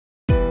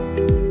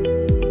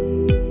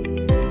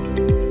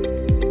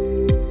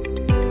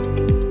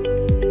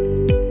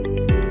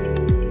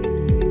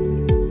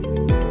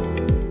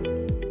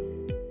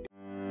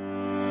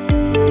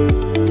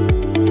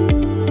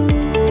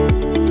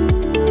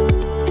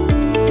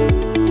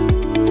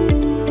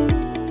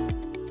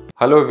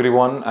Hello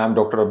everyone, I am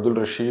Dr. Abdul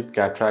Rasheed,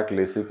 Cataract,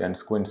 LASIK and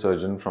Squint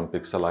Surgeon from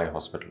Pixel Eye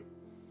Hospital.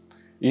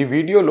 ఈ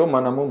వీడియోలో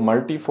మనము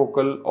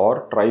multifocal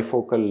are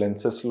trifocal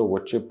లెన్సెస్లో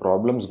వచ్చే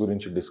problems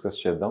గురించి discuss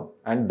చేద్దాం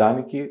and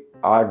దానికి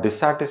ఆ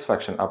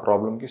డిస్సాటిస్ఫాక్షన్ ఆ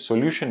ప్రాబ్లమ్కి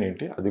సొల్యూషన్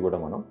ఏంటి అది కూడా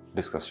మనం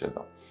డిస్కస్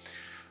చేద్దాం.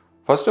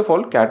 First of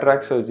all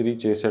cataract surgery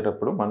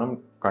చేసేటప్పుడు మనం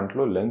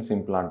కంట్లో లెన్స్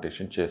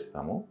ఇంప్లాంటేషన్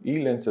చేస్తాము. ఈ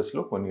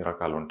లెన్సెస్లో కొన్ని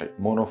రకాలు ఉంటాయి.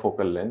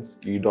 Monofocal lens,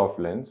 edof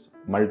lens,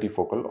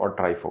 multifocal are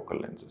trifocal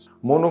lenses.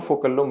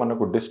 మోనోఫోకల్లో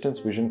మనకు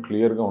డిస్టెన్స్ విజన్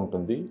క్లియర్గా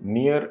ఉంటుంది.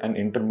 నియర్ అండ్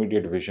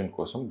ఇంటర్మీడియట్ విజన్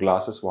కోసం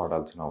గ్లాసెస్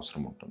వాడాల్సిన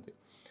అవసరం ఉంటుంది.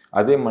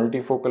 అదే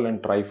మల్టీఫోకల్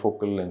అండ్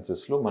ట్రైఫోకల్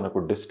లెన్సెస్లో మనకు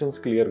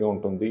డిస్టెన్స్ క్లియర్గా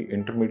ఉంటుంది,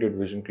 ఇంటర్మీడియట్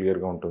విజన్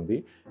క్లియర్గా ఉంటుంది,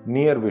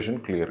 నియర్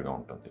విజన్ క్లియర్గా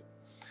ఉంటుంది.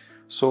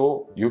 So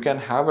you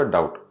can have a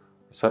doubt,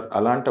 sir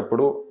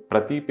అలాంటప్పుడు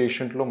ప్రతి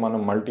పేషెంట్లో మనం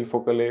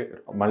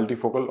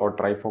మల్టీఫోకల్ ఆర్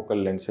ట్రైఫోకల్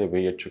లెన్సే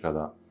వేయచ్చు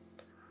కదా?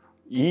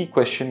 ఈ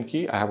క్వశ్చన్కి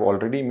I have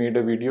already made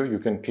a video. You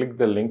can click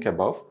the link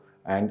above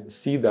and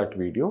see that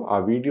video. ఆ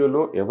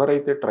వీడియోలో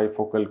ఎవరైతే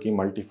ట్రైఫోకల్కి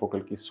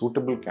మల్టీఫోకల్కి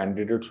సూటబుల్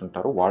క్యాండిడేట్స్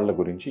ఉంటారో వాళ్ళ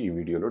గురించి ఈ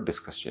వీడియోలో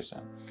డిస్కస్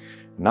చేశాను.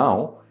 నా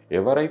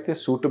ఎవరైతే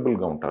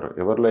సూటబుల్గా ఉంటారో,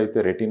 ఎవరిలో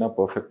అయితే రెటీనా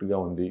పర్ఫెక్ట్గా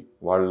ఉంది,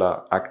 వాళ్ళ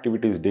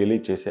యాక్టివిటీస్ డైలీ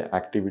చేసే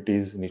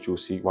యాక్టివిటీస్ని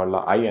చూసి వాళ్ళ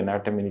ఐ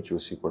అనాటమీని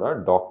చూసి కూడా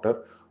డాక్టర్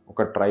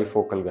ఒక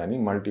ట్రైఫోకల్ కానీ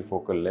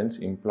మల్టీఫోకల్ లెన్స్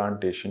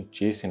ఇంప్లాంటేషన్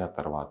చేసిన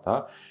తర్వాత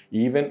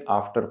ఈవెన్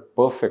ఆఫ్టర్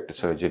పర్ఫెక్ట్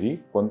సర్జరీ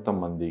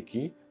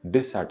కొంతమందికి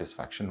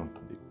డిస్సాటిస్ఫాక్షన్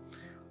ఉంటుంది.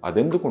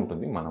 అదెందుకు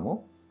ఉంటుంది మనము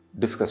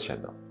డిస్కస్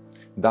చేద్దాం.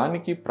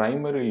 దానికి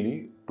ప్రైమరీలీ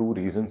 2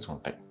 రీజన్స్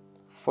ఉంటాయి.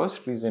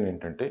 ఫస్ట్ రీజన్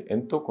ఏంటంటే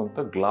ఎంతో కొంత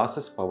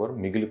గ్లాసెస్ పవర్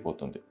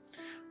మిగిలిపోతుంది.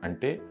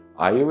 అంటే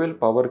ఐఓఎల్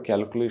పవర్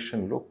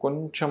క్యాల్కులేషన్లో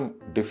కొంచెం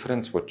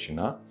డిఫరెన్స్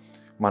వచ్చినా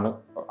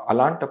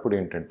అలాంటప్పుడు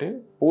ఏంటంటే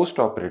పోస్ట్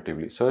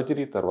ఆపరేటివ్లీ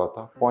సర్జరీ తర్వాత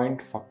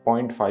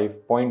 0.5,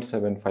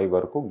 0.75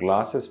 వరకు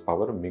గ్లాసెస్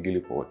పవర్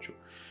మిగిలిపోవచ్చు.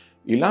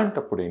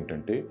 ఇలాంటప్పుడు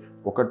ఏంటంటే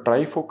ఒక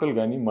ట్రైఫోకల్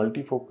కానీ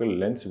మల్టీఫోకల్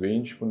లెన్స్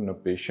వేయించుకున్న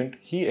పేషెంట్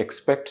హీ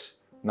ఎక్స్పెక్ట్స్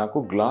నాకు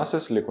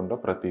గ్లాసెస్ లేకుండా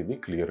ప్రతిదీ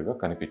క్లియర్గా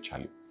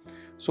కనిపించాలి.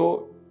 సో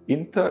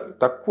ఇంత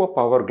తక్కువ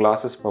పవర్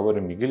గ్లాసెస్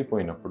పవర్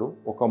మిగిలిపోయినప్పుడు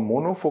ఒక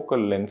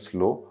మోనోఫోకల్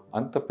లెన్స్లో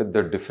అంత పెద్ద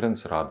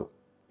డిఫరెన్స్ రాదు.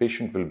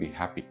 Patient will be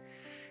happy.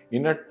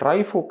 In a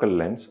trifocal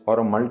lens are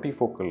a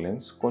multifocal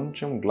lens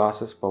కొంచెం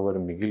గ్లాసెస్ పవర్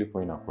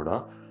మిగిలిపోయినా కూడా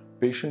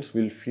patients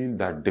will feel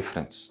that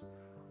difference.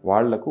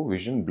 వాళ్లకు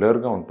విజన్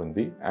బ్లర్గా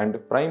ఉంటుంది. And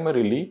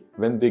primarily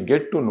when they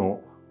get to know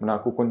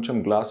నాకు కొంచెం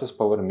గ్లాసెస్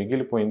పవర్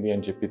మిగిలిపోయింది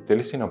అని చెప్పి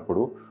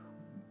తెలిసినప్పుడు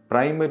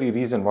ప్రైమరీ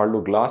రీజన్ వాళ్ళు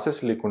గ్లాసెస్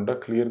లేకుండా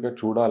క్లియర్గా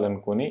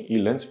చూడాలనుకొని ఈ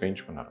లెన్స్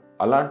వేయించుకున్నారు.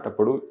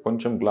 అలాంటప్పుడు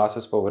కొంచెం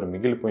గ్లాసెస్ పవర్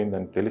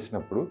మిగిలిపోయిందని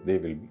తెలిసినప్పుడు they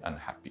will be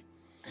unhappy.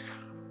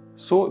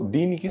 So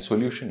దీనికి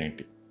సొల్యూషన్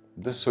ఏంటి?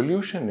 The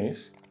solution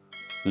is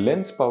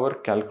lens power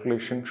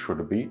calculation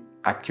should be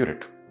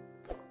accurate.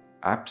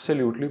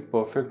 Absolutely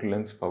perfect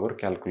lens power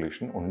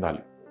calculation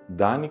ఉండాలి.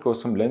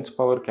 దానికోసం లెన్స్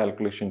పవర్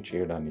క్యాల్కులేషన్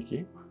చేయడానికి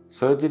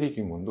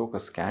సర్జరీకి ముందు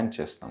ఒక స్కాన్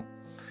చేస్తాం.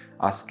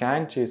 ఆ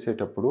స్కాన్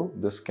చేసేటప్పుడు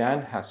the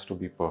scan has to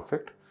be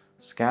perfect.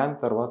 Scan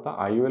తర్వాత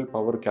ఐఓఎల్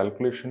పవర్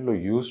క్యాల్కులేషన్లో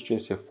యూజ్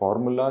చేసే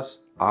ఫార్ములాస్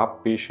ఆ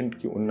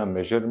పేషెంట్కి ఉన్న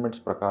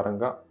మెజర్మెంట్స్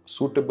ప్రకారంగా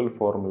సూటబుల్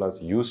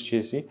ఫార్ములాస్ యూజ్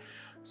చేసి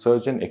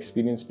సర్జన్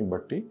ఎక్స్పీరియన్స్ని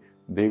బట్టి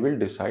they will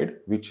decide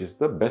which is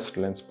the best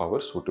lens power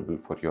suitable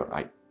for your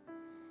eye.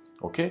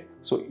 Okay,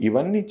 so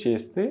ఇవన్నీ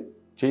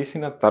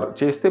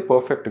చేస్తే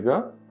పర్ఫెక్ట్గా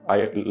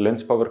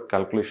లెన్స్ పవర్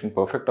క్యాల్కులేషన్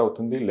పర్ఫెక్ట్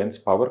అవుతుంది, లెన్స్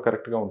పవర్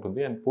కరెక్ట్గా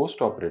ఉంటుంది అండ్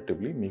పోస్ట్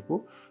ఆపరేటివ్లీ మీకు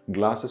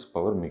గ్లాసెస్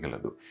పవర్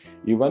మిగలదు.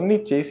 ఇవన్నీ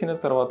చేసిన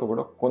తర్వాత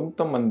కూడా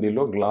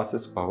కొంతమందిలో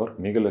గ్లాసెస్ పవర్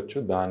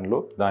మిగలచ్చు.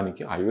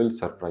 దానికి ఐఓఎల్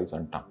సర్ప్రైజ్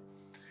అంటాం.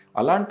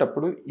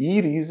 అలాంటప్పుడు ఈ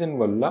రీజన్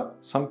వల్ల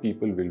some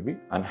people will be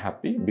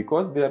unhappy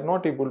because they are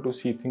not able to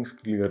see things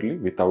clearly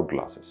without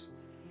glasses.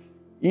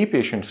 ఈ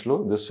పేషెంట్స్లో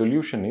the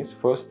solution is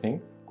first thing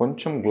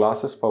కొంచెం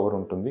గ్లాసెస్ పవర్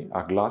ఉంటుంది.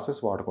 ఆ గ్లాసెస్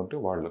వాడుకుంటే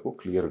వాళ్లకు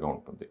క్లియర్గా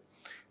ఉంటుంది.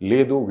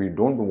 లేదు we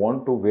don't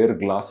want to wear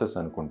glasses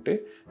అనుకుంటే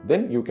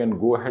then you can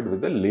go ahead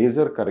with the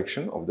laser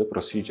correction of the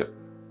procedure.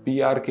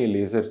 PRK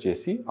laser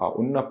చేసి ఆ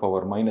ఉన్న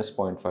power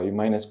 -0.5,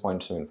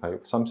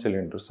 -0.75 some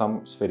cylinder some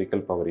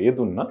స్ఫెరికల్ power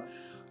ఏదున్నా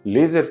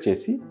లేజర్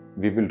చేసి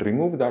we will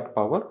remove that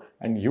power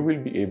and you will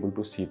be able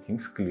to see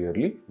things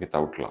clearly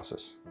without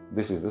glasses.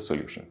 This is the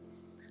solution.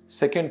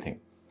 Second thing,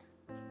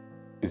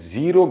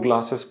 zero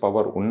glasses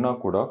power ఉన్నా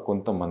కూడా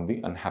కొంతమంది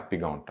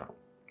అన్హ్యాపీగా ఉంటారు.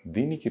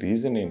 దీనికి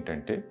reason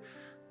ఏంటంటే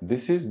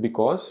this is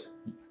because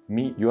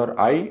your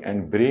I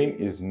and brain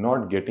is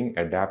not getting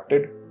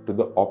adapted to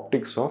the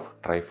optics of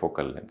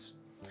trifocal lens.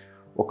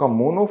 ఒక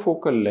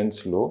monofocal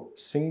లెన్స్లో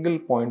single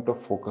point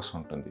of focus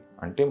ఉంటుంది.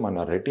 అంటే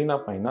మన రెటీనా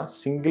పైన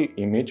సింగిల్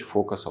ఇమేజ్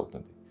ఫోకస్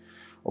అవుతుంది.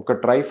 ఒక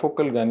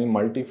ట్రైఫోకల్ కానీ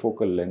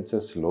మల్టీఫోకల్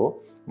లెన్సెస్లో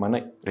మన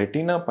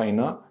రెటీనా పైన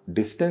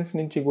డిస్టెన్స్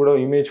నుంచి కూడా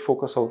ఇమేజ్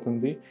ఫోకస్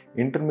అవుతుంది,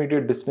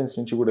 ఇంటర్మీడియట్ డిస్టెన్స్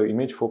నుంచి కూడా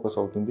ఇమేజ్ ఫోకస్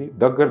అవుతుంది,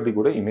 దగ్గరది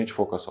కూడా ఇమేజ్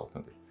ఫోకస్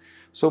అవుతుంది.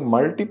 So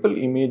multiple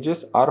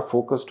images are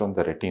focused on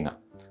the retina.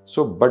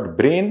 So but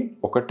brain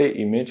ఒకటే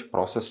ఇమేజ్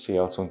ప్రాసెస్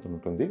చేయాల్సి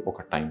ఉంటుంది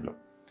ఒక టైంలో.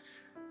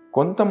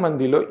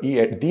 కొంతమందిలో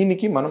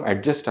దీనికి మనం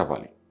అడ్జస్ట్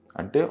అవ్వాలి.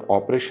 అంటే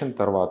ఆపరేషన్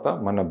తర్వాత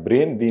మన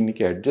బ్రెయిన్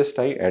దీనికి అడ్జస్ట్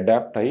అయ్యి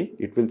అడాప్ట్ అయ్యి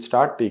it will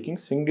start taking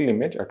single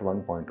image at one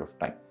point of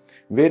time.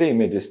 వేరే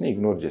ఇమేజెస్ని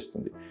ఇగ్నోర్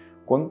చేస్తుంది.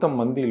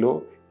 కొంతమందిలో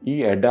ఈ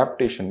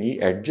అడాప్టేషన్, ఈ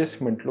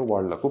అడ్జస్ట్మెంట్లో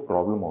వాళ్లకు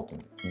ప్రాబ్లం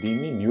అవుతుంది.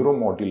 దీన్ని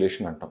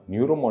న్యూరోమాడ్యులేషన్ అంటాం.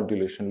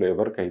 న్యూరోమాడ్యులేషన్లో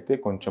ఎవరికైతే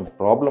కొంచెం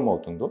ప్రాబ్లం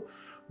అవుతుందో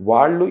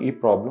వాళ్ళు ఈ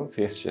ప్రాబ్లం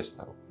ఫేస్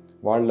చేస్తారు.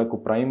 వాళ్లకు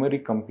ప్రైమరీ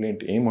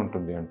కంప్లైంట్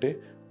ఏముంటుంది అంటే,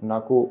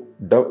 నాకు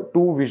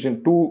టూ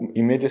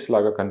ఇమేజెస్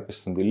లాగా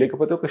కనిపిస్తుంది,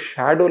 లేకపోతే ఒక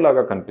షాడో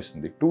లాగా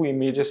కనిపిస్తుంది. 2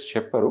 ఇమేజెస్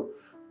చెప్పరు,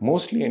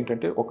 మోస్ట్లీ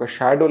ఏంటంటే ఒక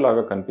షాడో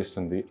లాగా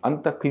కనిపిస్తుంది,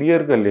 అంత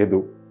క్లియర్గా లేదు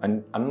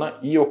అన్న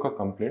ఈ ఒక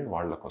కంప్లైంట్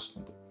వాళ్ళకు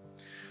వస్తుంది.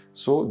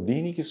 సో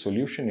దీనికి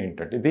సొల్యూషన్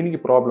ఏంటంటే, దీనికి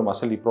ప్రాబ్లం,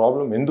 అసలు ఈ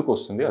ప్రాబ్లం ఎందుకు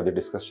వస్తుంది అది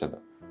డిస్కస్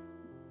చేద్దాం.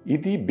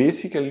 ఇది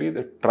basically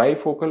the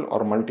trifocal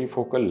are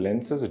multifocal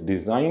lenses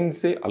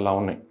డిజైన్సే అలా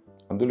ఉన్నాయి.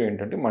 అందులో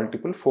ఏంటంటే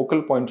మల్టిపుల్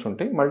ఫోకల్ పాయింట్స్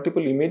ఉంటాయి,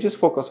 మల్టిపుల్ ఇమేజెస్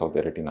ఫోకస్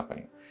అవుతాయి రెటీనా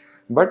పైన.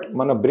 బట్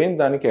మన బ్రెయిన్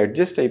దానికి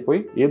అడ్జస్ట్ అయిపోయి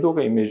ఏదో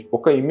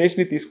ఒక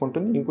ఇమేజ్ని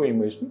తీసుకుంటుంది, ఇంకో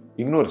ఇమేజ్ని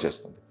ఇగ్నోర్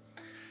చేస్తుంది.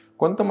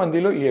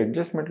 కొంతమందిలో ఈ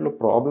అడ్జస్ట్మెంట్లో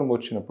ప్రాబ్లం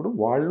వచ్చినప్పుడు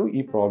వాళ్ళు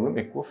ఈ ప్రాబ్లం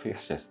ఎక్కువ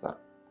ఫేస్ చేస్తారు.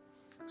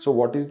 So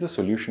what is the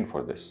solution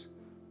for this?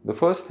 The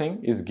first thing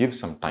is give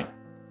some time.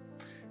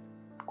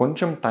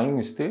 కొంచెం టైం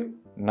ఇస్తే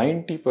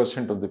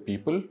 90% ఆఫ్ ద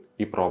పీపుల్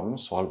ఈ ప్రాబ్లం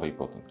సాల్వ్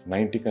అయిపోతుంది.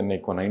 90 కన్నా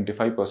ఎక్కువ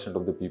 95%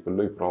 ఆఫ్ ద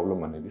పీపుల్లో ఈ ప్రాబ్లం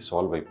అనేది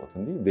సాల్వ్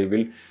అయిపోతుంది. They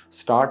will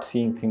start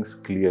seeing things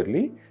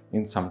clearly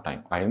in some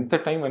time. ఎంత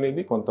టైం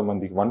అనేది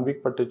కొంతమందికి 1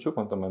 వీక్ పట్టచ్చు,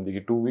 కొంతమందికి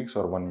 2 వీక్స్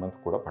ఆర్ 1 మంత్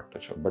కూడా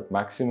పట్టచ్చు. But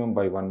maximum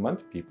by 1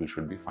 month people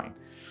should be fine.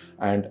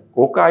 And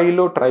ఒక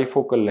ఐలో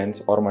trifocal lens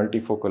are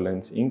multifocal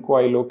lens, ఇంకో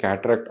ఐలో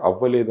క్యాటరాక్ట్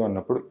అవ్వలేదు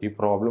అన్నప్పుడు ఈ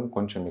ప్రాబ్లం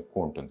కొంచెం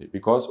ఎక్కువ ఉంటుంది.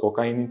 బికాస్ ఒక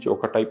ఐ నుంచి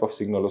ఒక టైప్ ఆఫ్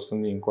సిగ్నల్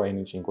వస్తుంది, ఇంకో ఐ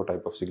నుంచి ఇంకో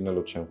టైప్ ఆఫ్ సిగ్నల్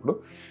వచ్చినప్పుడు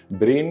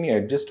బ్రెయిన్ని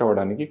అడ్జస్ట్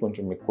అవ్వడానికి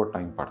కొంచెం ఎక్కువ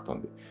టైం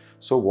పడుతుంది.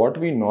 So what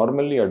we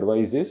normally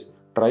advise is,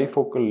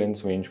 trifocal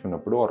lens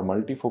వేయించుకున్నప్పుడు are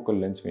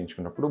multifocal lens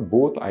వేయించుకున్నప్పుడు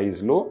both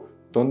ఐస్లో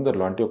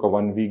తొందరలో, అంటే ఒక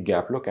 1 వీక్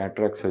గ్యాప్లో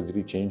క్యాటరాక్ట్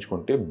సర్జరీ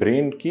చేయించుకుంటే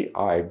బ్రెయిన్కి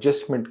ఆ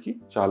అడ్జస్ట్మెంట్కి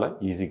చాలా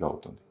ఈజీగా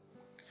అవుతుంది.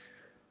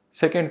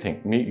 Second thing,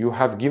 you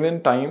have given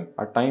time,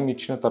 ఆ టైం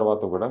ఇచ్చిన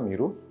తర్వాత కూడా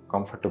మీరు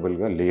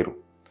కంఫర్టబుల్గా లేరు,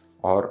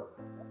 ఆర్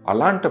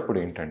అలాంటప్పుడు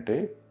ఏంటంటే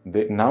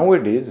now a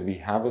days we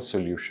have a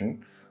solution,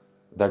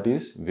 that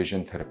is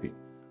vision therapy.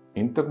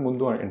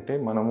 ఇంతకుముందు అంటే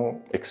మనము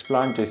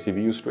ఎక్స్ప్లాంట్ చేసి,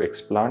 we use to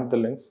explant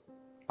the lens,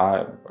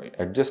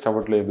 adjust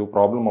అవ్వట్లేదు,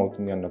 ప్రాబ్లం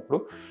అవుతుంది అన్నప్పుడు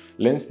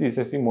లెన్స్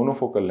తీసేసి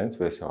మోనోఫోకల్ లెన్స్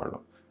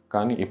వేసేవాళ్ళం.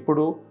 కానీ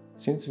ఇప్పుడు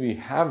సిన్స్ వీ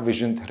హ్యావ్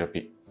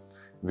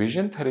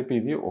విజన్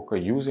థెరపీది ఒక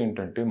యూజ్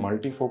ఏంటంటే,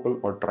 multifocal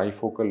are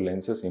trifocal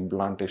lenses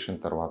implantation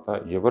తర్వాత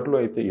ఎవరిలో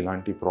అయితే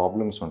ఇలాంటి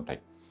ప్రాబ్లమ్స్ ఉంటాయి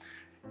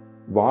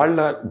వాళ్ళ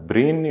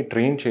బ్రెయిన్ని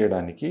ట్రైన్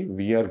చేయడానికి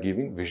we are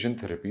giving vision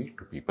therapy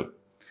to people.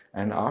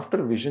 And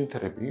after vision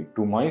therapy,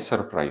 to my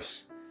surprise,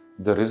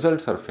 the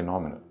results are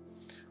phenomenal.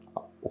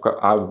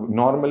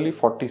 Normally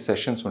 40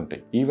 sessions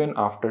ఉంటాయి. Even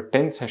after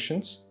 10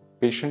 sessions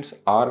patients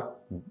are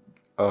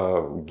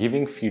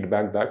giving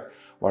feedback that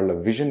వాళ్ళ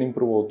విజన్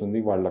ఇంప్రూవ్ అవుతుంది,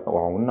 వాళ్ళకు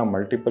ఉన్న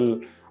multiple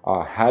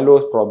hello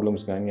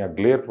problems కానీ, ఆ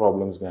glare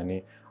problems కానీ,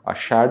 ఆ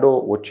shadow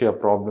వచ్చే ఆ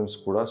ప్రాబ్లమ్స్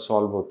కూడా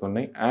సాల్వ్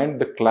అవుతున్నాయి. And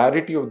the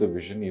clarity of the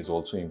vision is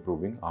also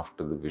improving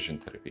after the vision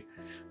therapy.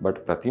 But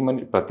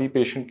ప్రతి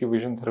పేషెంట్కి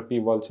విజన్ థెరపీ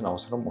ఇవ్వాల్సిన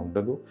అవసరం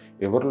ఉండదు.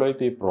 ఎవరిలో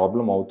అయితే ఈ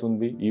ప్రాబ్లం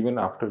అవుతుంది, even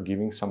after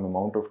giving some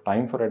amount of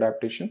time for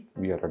adaptation,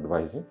 we are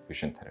advising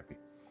vision therapy.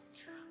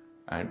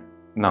 And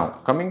now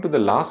coming to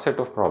the last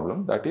set of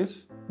problem, that is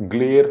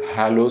glare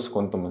హ్యాలోస్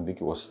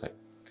కొంతమందికి వస్తాయి.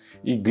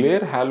 ఈ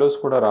గ్లేర్ హ్యాలోస్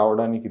కూడా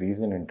రావడానికి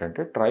రీజన్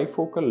ఏంటంటే,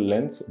 trifocal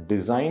lens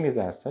design is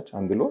as such,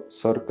 అందులో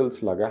circles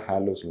లాగా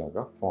హ్యాలోస్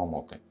లాగా form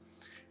అవుతాయి.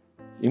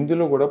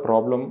 ఇందులో కూడా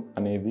ప్రాబ్లం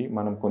అనేది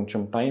మనం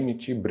కొంచెం టైం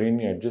ఇచ్చి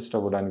బ్రెయిన్ని అడ్జస్ట్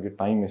అవ్వడానికి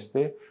టైం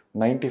ఇస్తే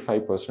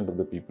 95% ఆఫ్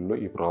ద పీపుల్లో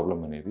ఈ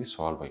ప్రాబ్లం అనేది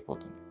సాల్వ్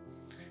అయిపోతుంది.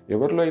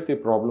 ఎవరిలో అయితే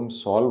ఈ problem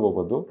solve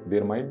అవ్వదో,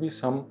 there might be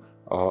some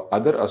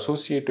other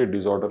associated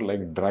disorder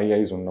like dry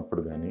ice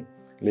ఉన్నప్పుడు కానీ,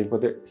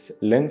 లేకపోతే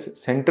లెన్స్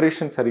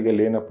సెంట్రేషన్ సరిగా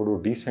లేనప్పుడు,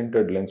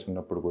 డీసెంటర్డ్ లెన్స్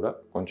ఉన్నప్పుడు కూడా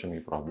కొంచెం ఈ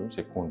ప్రాబ్లమ్స్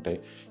ఎక్కువ ఉంటాయి.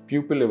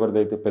 ప్యూపిల్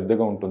ఎవరిదైతే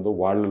పెద్దగా ఉంటుందో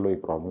వాళ్ళలో ఈ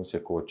ప్రాబ్లమ్స్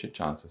ఎక్కువ వచ్చే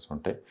ఛాన్సెస్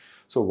ఉంటాయి.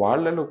 సో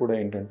వాళ్ళలో కూడా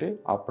ఏంటంటే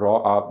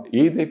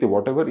ఏదైతే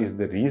what ever is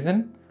the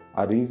reason,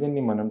 ఆ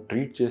రీజన్ని మనం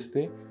ట్రీట్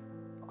చేస్తే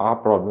ఆ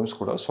ప్రాబ్లమ్స్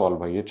కూడా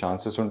సాల్వ్ అయ్యే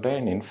ఛాన్సెస్ ఉంటాయి.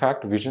 And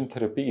in fact vision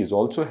therapy is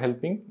also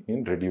helping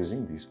in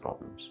reducing these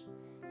problems.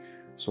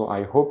 So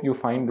I hope you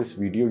find this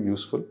video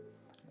useful.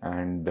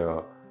 And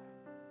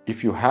if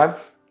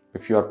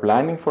you are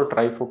planning for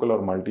trifocal or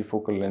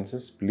multifocal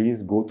lenses, please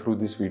go through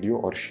this video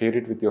or share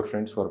it with your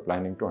friends who are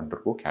planning to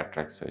undergo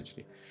cataract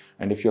surgery.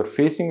 And if you are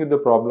facing with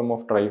the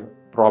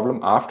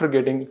problem after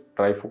getting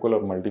trifocal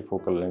or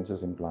multifocal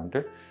lenses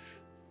implanted,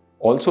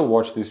 also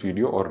watch this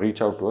video or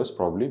reach out to us.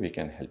 Probably we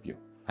can help you.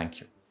 Thank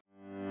you.